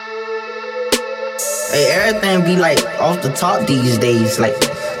Hey, everything be like off the top these days. Like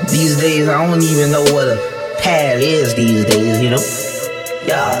these days, I don't even know what a pad is these days, you know?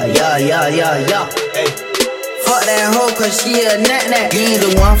 Yeah. Hey. Fuck that hoe, cause she a nat-nat. You ain't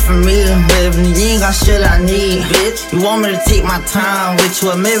the one for me, baby. You ain't got shit I need, bitch. You want me to take my time with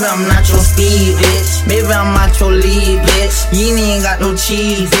you, or maybe I'm not your speed, bitch. Maybe I'm not your lead, bitch. You ain't got no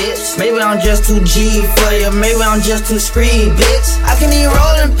cheese, bitch. Maybe I'm just too G for you, maybe I'm just too street, bitch. I can even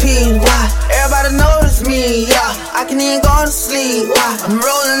roll in peace, why? Everybody notice me, yeah. I can even go to sleep, why? I'm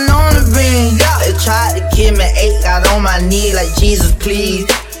rolling on the beam, yeah. They tried to kill me, 8, got on my knee like Jesus, please.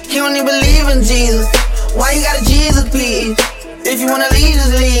 He don't even believe in Jesus. Why you got a Jesus, please? If you wanna leave,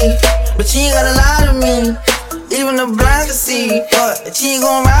 just leave. But you ain't gotta lie to me. Even the blind can see. But you ain't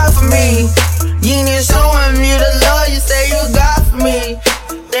gon' ride for me. You ain't even showing me the love you say you got for me.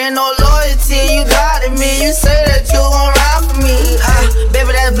 There ain't no loyalty, you got to me. You say that you gon' ride for me.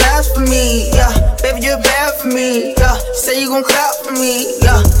 Baby, that's blasphemy, yeah. Baby, you're bad for me, yeah. Say you gon' clap for me,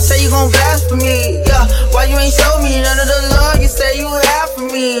 yeah. Say you gon' blast for me, yeah. Why you ain't show me none of the love you say you have for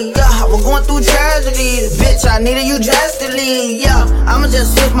me, yeah. We're going through tragedy, bitch, I needed you drastically, yeah. I'ma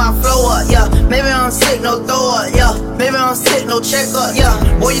just switch my flow up, yeah. Maybe I'm sick, no throw up, yeah. Maybe I'm sick, no check up, yeah.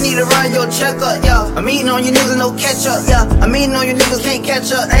 Boy, you need to run your checkup, yeah. I'm eating on you niggas, no catch up, yeah. I'm eating on you niggas, can't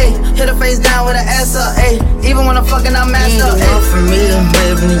catch up, ayy. Hit her face down with an ass up, ayy. Even when I'm fucking, I'm messed up, ayy. You ain't the one for me,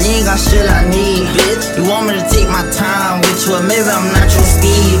 baby, you ain't got shit I need, bitch. You want me to take my time with you, or maybe I'm not your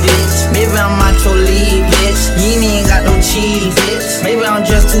speed, bitch. Maybe I'm not your lead, bitch. You ain't got no cheese, bitch. Maybe I'm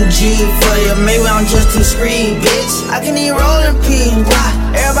just too G for you, maybe I'm just too street, bitch. I can even roll in peace, why?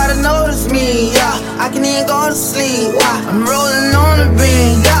 Everybody notice me, yeah. I can even go to sleep, why? I'm rolling on the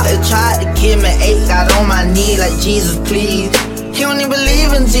beam, yeah. They tried to kill me, 8, got on my knee like Jesus, please. He don't even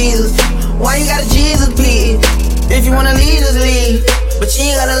believe in Jesus. Why you got a Jesus, please? If you wanna leave, just leave. But you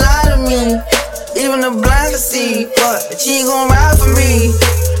ain't gotta lie to me. Even the blind can see, but you ain't gon' ride for me.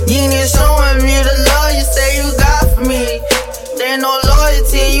 You ain't even showing me the love you say you got for me. There ain't no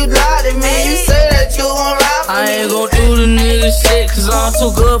loyalty, you lied to me. You say that you gon' ride for me. I ain't gon' do the nigga shit, cause I'm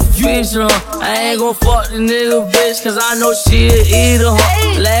too good for fiction, huh? I ain't gon' fuck the nigga bitch, cause I know she'll eat her,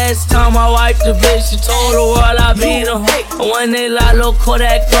 huh? Last time I wiped the bitch, she told the world I beat her, huh? When they like little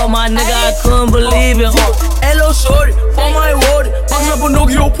Kodak for my nigga, I couldn't believe it, huh? Hello shorty, for my word, box up a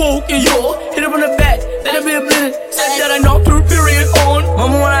Nokia poking yo. Hit up in the back, let it be a blend. Said that I knocked through period on.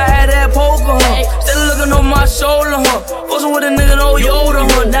 Mama when I had that poker, huh? Still looking on my shoulder, huh? Fussing with a nigga, no Yoda,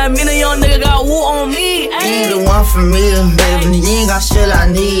 huh? That mean a young nigga got woo on me, you ain't the one for me, baby. You ain't got shit I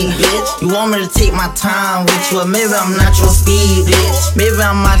need, bitch. You want me to take my time with you, or maybe I'm not your speed, bitch. Maybe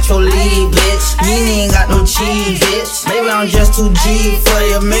I'm not your lead, bitch. You ain't got no cheese, bitch. Maybe I'm just too G for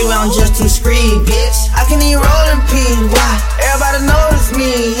you, maybe I'm just too street, bitch. I can even roll in peace, why? Everybody notice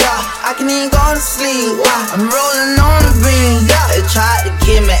me, yeah. I can even go to sleep, why? I'm rolling on the beam, yeah. They tried to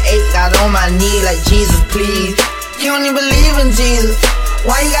kill me, 8, got on my knee like Jesus, please. You don't even believe in Jesus.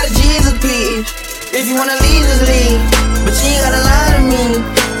 Why you got a Jesus, please? If you wanna leave, just leave. But you ain't gotta lie to me.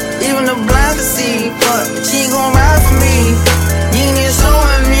 Even the blind can see, but she ain't gon' ride for me. You ain't even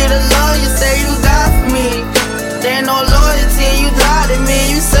showing me the love you say you got for me. There ain't no loyalty, you lied to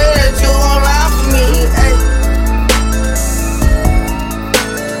me. You say that you